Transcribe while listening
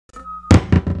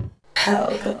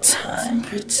Pelpa time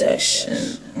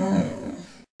protection.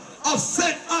 I've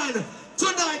said on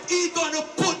tonight he gonna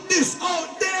put this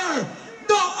out there.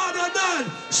 No other than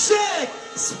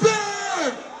Shakespear.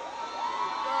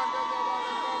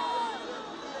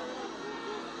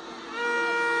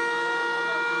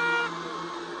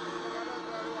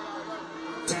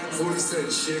 Time 40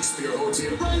 said Shakespear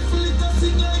hotel. Rightfully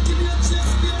sing like in your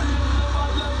Shakespeare.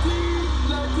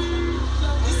 Like we.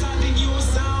 It's a big new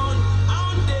sound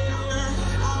out there.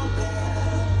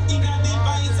 You got the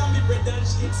vibes of me brother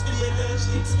Shakespeare.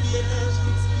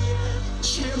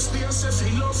 Shakespeare says he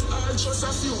loves all just a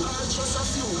few.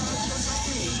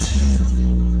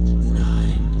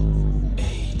 9,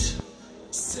 8,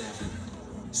 7,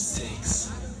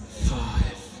 6, 5,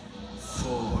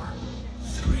 4,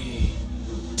 3,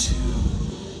 2,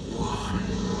 1.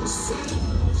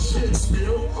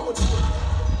 Shakespeare out.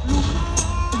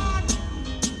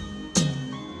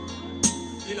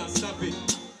 You know, stop it.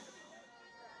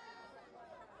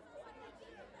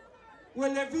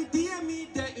 Well, every day I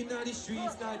meet there in the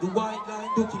streets like the white line,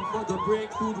 looking for the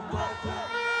breakthrough, the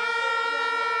pipeline.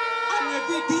 And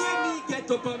every day me get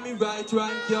up on me right,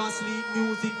 can't sleep,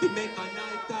 music to make my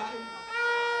night time.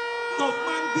 Tough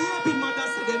man, baby mother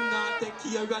say them not take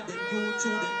care of them, you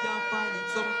true, them can't find it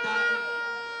sometime.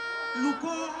 Look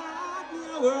how hard me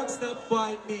I work, stop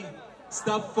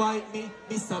fight me,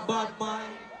 miss a bad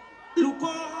mind. Look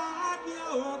how hard me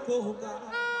I work, oh God.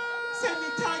 Say me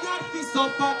tired, fist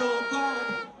up and oh God.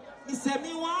 Me say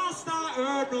me want start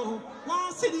earn now,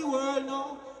 want see the world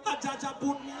now. A Jaja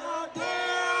put me out there.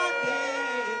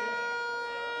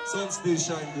 Sun still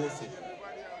shine, bossy.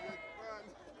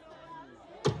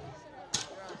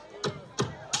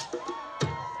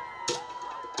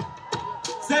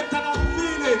 Set and I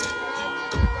feel it.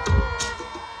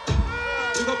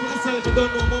 Big up on yourself, you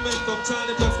don't know momentum.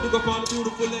 Charlie Plus, big up all the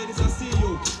beautiful ladies, I see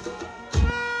you.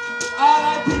 All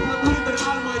our people are believe in the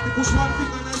Almighty. Push one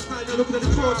finger next time, you look at the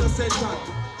crowd and say that.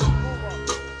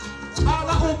 All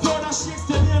our own proud of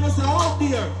Shakespeare, and I say, oh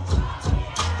dear.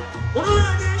 What are you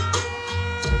ready?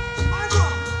 I go.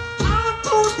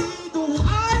 Unto thee do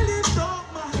I lift up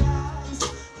my eyes.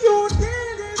 You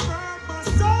delivered my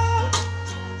soul.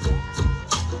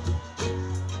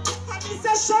 And he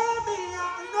said, show me I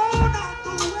know not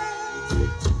the way.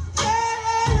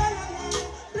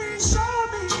 Yeah. Please show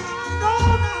me I know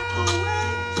not the way.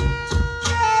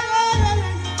 Yeah.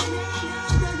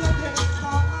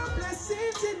 All my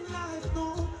blessings in life, no,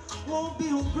 won't be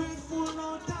ungrateful no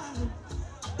time.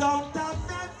 Don't have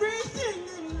everything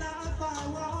in life I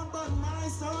want, but my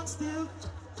song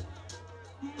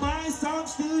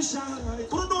still shine.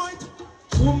 Who know it?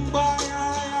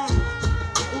 Umbaya.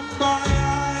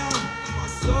 My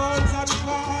soul's on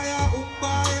fire.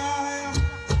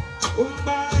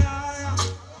 Umbaya.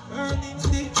 Burning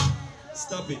deep.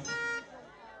 Stop it.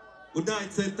 Good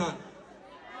night, Satan.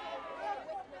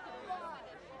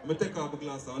 I'm going to take off my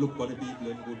glass and look for the people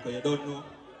and good, because you don't know.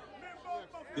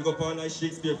 Big up all like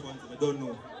Shakespeare fans, I don't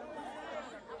know.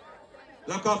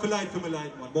 Lock off the light for my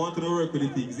light, man. I want to work with the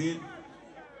things, eh?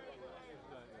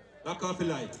 Lock off the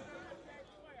light.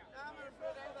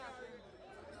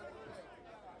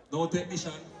 No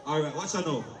technician. Alright, watch out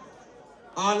now.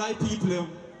 All like people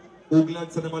who glad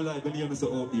to them alive when you hear me say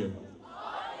out there.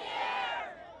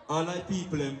 All like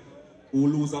people who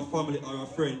lose a family or a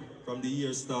friend from the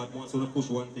year start once when they push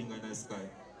one finger in the sky.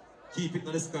 Keep it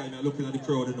in the sky, man. Looking at the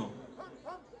crowd, you know.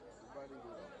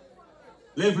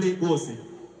 Level it, bossy.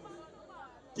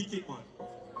 Kick it, man.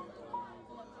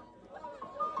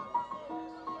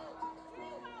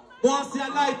 Want see a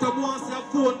lighter, want see a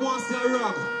phone, want see a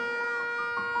rag.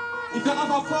 If you have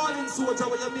a falling soldier,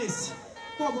 what you miss?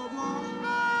 First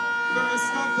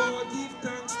of all, give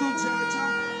thanks to Jaja.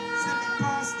 Send me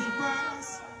past the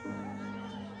verse.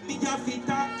 Me have it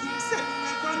talking, send me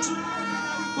never drive in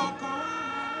a back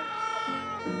around.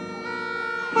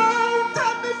 Mount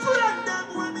up me friend them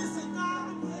when me sing on.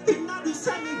 In the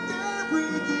cemetery,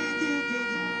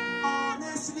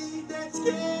 honestly, that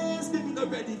scares me. Me not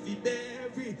ready for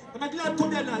bury. I'm glad to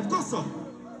be alive, cause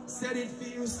said it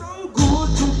feels so good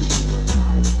to be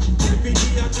alive. Every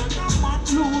day another man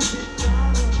losing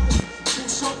life.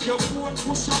 Push up your phone,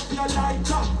 push up your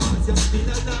lighter, cause you're still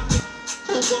alive.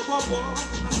 I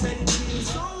said it feels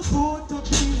so good to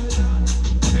be alive.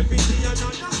 Every day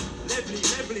another,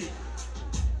 lovely.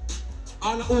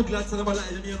 All the old lads and I'm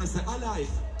alive, and you say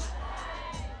alive.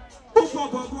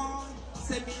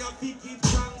 Send me a big gift,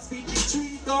 thanks for the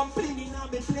tree dumpling in a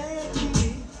me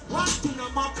plate. One thing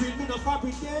I'm mackerel, me no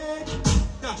fabricate.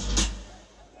 Dash.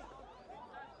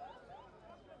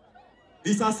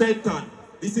 This is Satan.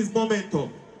 This is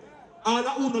momentum. All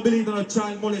that who don't believe in a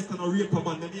child molester and a rape a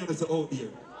man, them here say out there.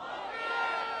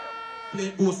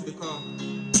 Play both because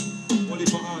only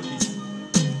for artists.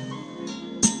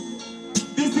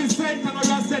 This is Satan and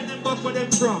I send them back where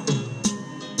them from.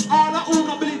 All that who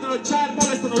don't believe in a child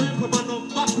molester and a rape a man, no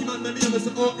back him and them here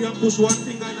say out there and push one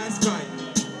finger in the sky.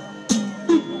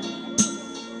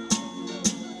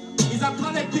 It's a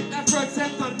collective effort,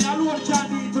 Satan. Me alone can't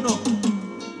do it enough.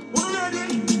 Are you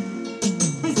ready?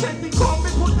 Me said me come, me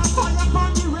put the fire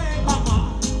upon the rape,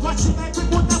 mama. Watch me make me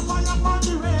put the fire upon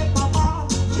the rape, mama.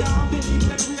 Can't believe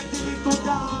them raping me to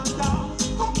dance.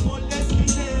 Come on, let's be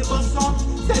neighbors, son.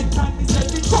 Satan, me said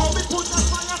me come, me put the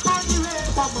fire upon the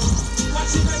rape, mama.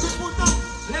 Watch me make me put the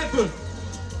level.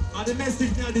 And the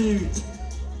message me deal with.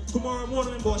 Tomorrow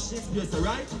morning about Shakespear,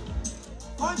 right?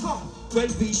 Well,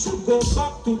 we should go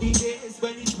back to the days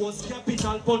when it was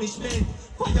capital punishment.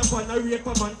 Fire upon a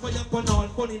raper man, fire upon all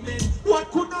funny men.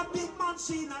 What could a big man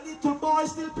see? A little boy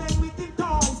still playing with him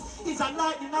toys. Is a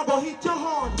lightning a go hit your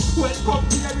heart? Well, come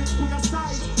clear it to your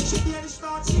side. She barely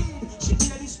start cheat, she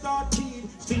barely start feed.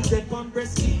 Still dead on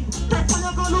breastfeed. Prefer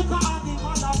you go look at him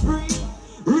and a breathe.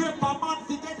 Raper man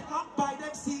to get hot by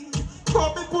them seed.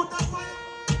 Come and put that fire.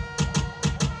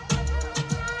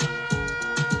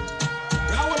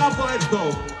 Vibes now.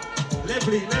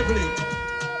 Lovely.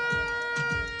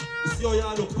 You see how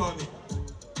y'all look for me?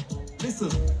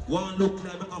 Listen, one look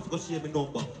like me have to share my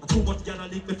number. And too much y'all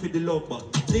link me for the lumber.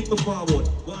 Link me forward,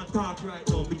 one talk right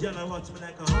now. Me y'all watch me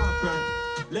like a half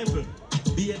right. Level,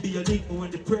 baby you link me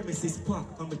when the premise is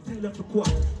packed. And me tell you for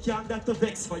what, can't that to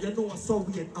vex for, you know I'm so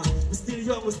weird. Me still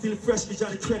young, me still fresh, me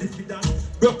y'all the credit for that.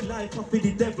 Broke life off with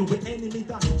the devil, with enemy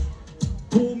that.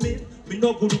 2 men, me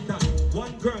no good with that.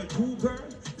 1 girl, 2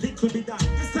 girls. Little bit that.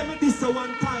 You say me this a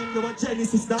one time, you a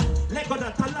Genesis that. Lego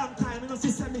that a long time, you know,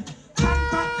 see me.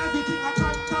 Contact, everything I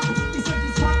contact. This is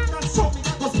this one that show me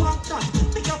that was one that.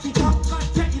 Me have it up, God,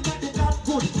 get it, make it that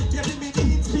good. Yeah, me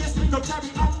need space, me no carry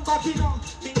handbag, you know.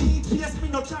 Me need space, me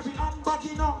no carry handbag,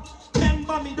 you know.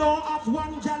 Remember, me don't have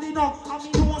 1 gal, you know. And me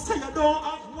know say you don't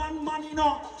have 1 man, you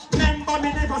know. Remember,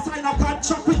 me never sign a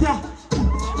contract with you.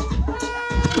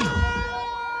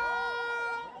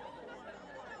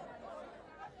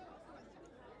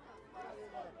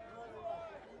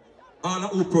 All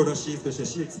who proud of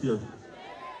Shakespeare.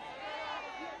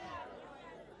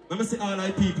 Let me see all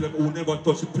the people who never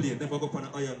touch a plane, never go up on an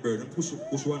iron bird and push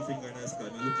one finger in the sky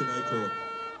and looking at the crowd.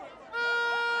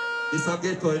 It's a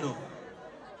ghetto, you know.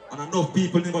 And enough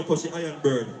people never touch the iron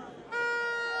bird.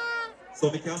 So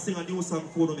I can sing a new song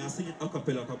for them, I sing it a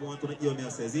cappella because I want to hear me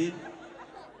and say, see?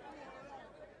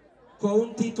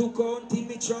 County to county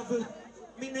me travel.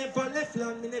 Me never left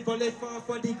land, me never left far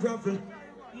for the gravel.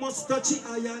 Must touch the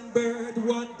iron bird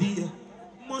one day.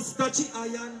 Must touch the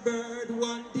iron bird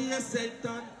one day,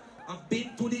 Satan. I've been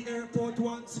to the airport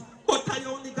once, but I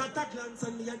only got a glance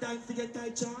and me a dying to get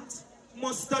a chance.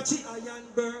 Must touch the iron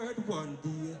bird one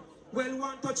day. Well,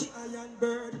 one touch the iron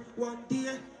bird one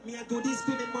day. Me a do this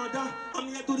for me mother,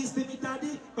 and me a do this for me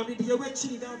daddy. From the day when she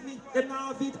did have me, them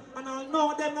not have it, and I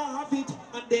know them not have it.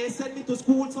 And they send me to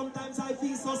school, sometimes I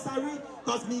feel so sorry.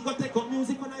 Cause me go take up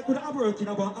music when I could have worked in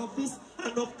a bar office.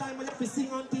 Enough time I have to sing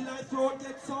until I throat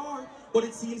gets sore. But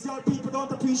it seems y'all people don't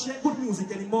appreciate good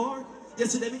music anymore.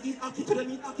 Yesterday me eat ackee, today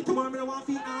me eat ackee, tomorrow me don't want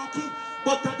to eat ackee.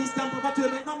 But at this time, Papa,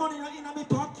 make no money in my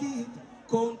pocket.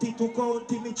 County to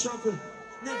county me travel.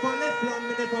 Never left land,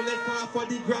 me never left far for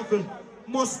the gravel.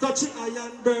 Must touch the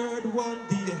iron bird one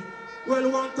day.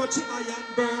 Well, one touch the iron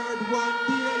bird one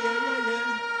day,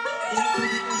 yeah. Into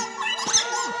the air.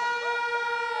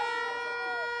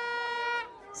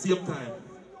 Same time,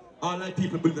 all the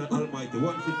people believe in Almighty,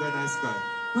 one finger in the sky.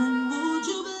 When would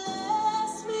you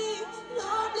bless me?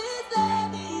 Lord, please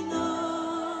let me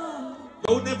know.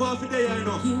 You would never have to day, I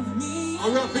know. I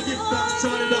will have to give thanks,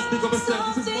 Charlie, just pick up a step.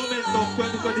 This is momentum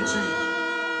 2023.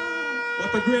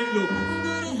 What a great look.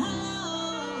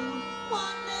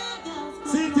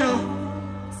 See it here.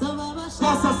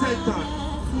 Costa Center.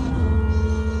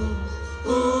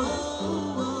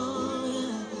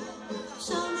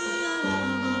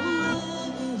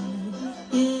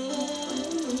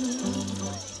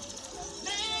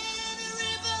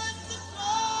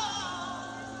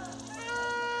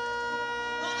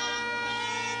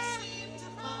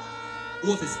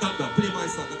 What is standard? Play my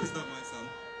song, that is not my song.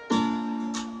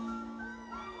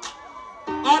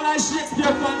 All our Shakespeare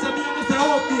fans are me and say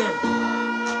out there.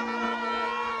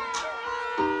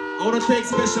 I want to take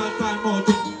special time now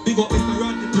to big up Mr.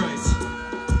 Randy Price.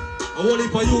 I want it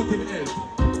for you to help.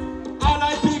 All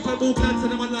our people who plans in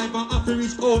them alive and have to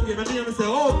reach out here and me and say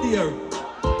out there.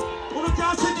 You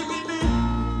can't sing it with me.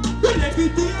 But every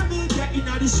day me get in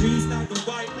the streets like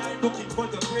white line, looking for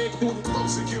the breakthrough.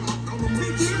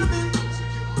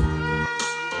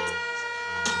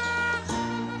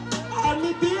 All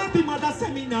me baby mother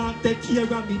say me not take care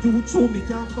of me, you true me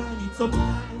can't find it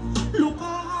sometimes. Look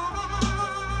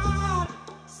hard,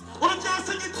 one just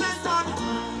sing it centered.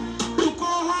 Look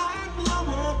hard, me a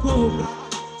work over.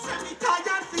 Say me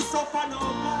tired fi suffer no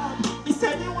more. Me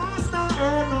say me want start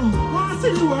earn now, want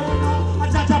see the world now.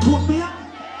 And Jaja put me up,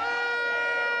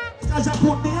 Jaja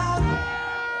put me up,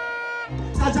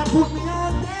 Jaja put me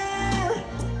out there.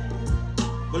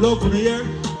 My love on the air,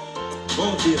 go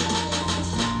here.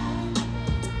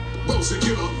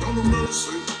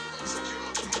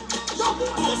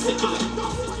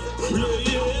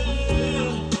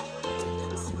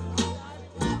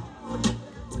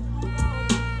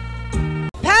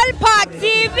 Pelpa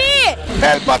TV!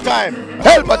 Pelpa time!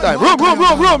 Pelpa time! Room!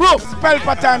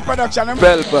 Pelpa time production!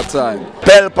 Pelpa time!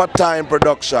 Pelpa time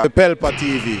production! Pelpa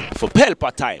TV! For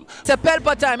Pelpa time! It's a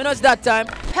Pelpa time, you know it's that time.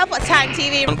 Pelpa time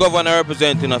TV. I'm governor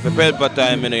representing of a Pelpa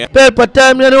time, you know. Pelpa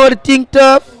time, you know what the thing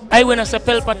tough? I when I say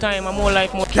Pelpa time, I'm more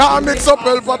like more. Can't mix up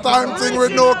Pelpa time thing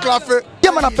with no coffee.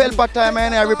 Yeah, man, a Pelpa time,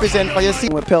 and I represent for you. See,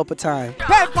 we're Pelpa time.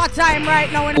 Pelpa time right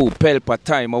now. Oh, Pelpa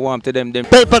time, I want to them.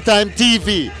 Pelpa time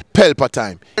TV! Pelpa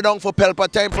time! Down for Pelpa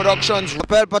time productions.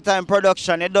 Pelpa time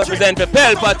production, it does Represent for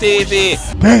Pelpa TV!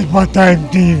 Pelpa time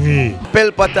TV!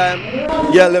 Pelpa time!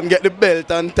 Yeah, let them get the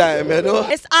belt on time, you know?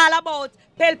 It's all about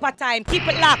Pelpa time. Keep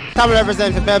it locked. Come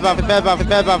represent for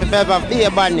Pelpa, be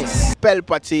a badness.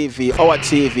 Pelpa TV, our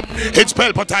TV. It's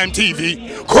Pelpa time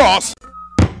TV. Cross!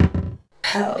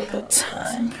 Pelpa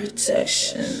time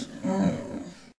protection.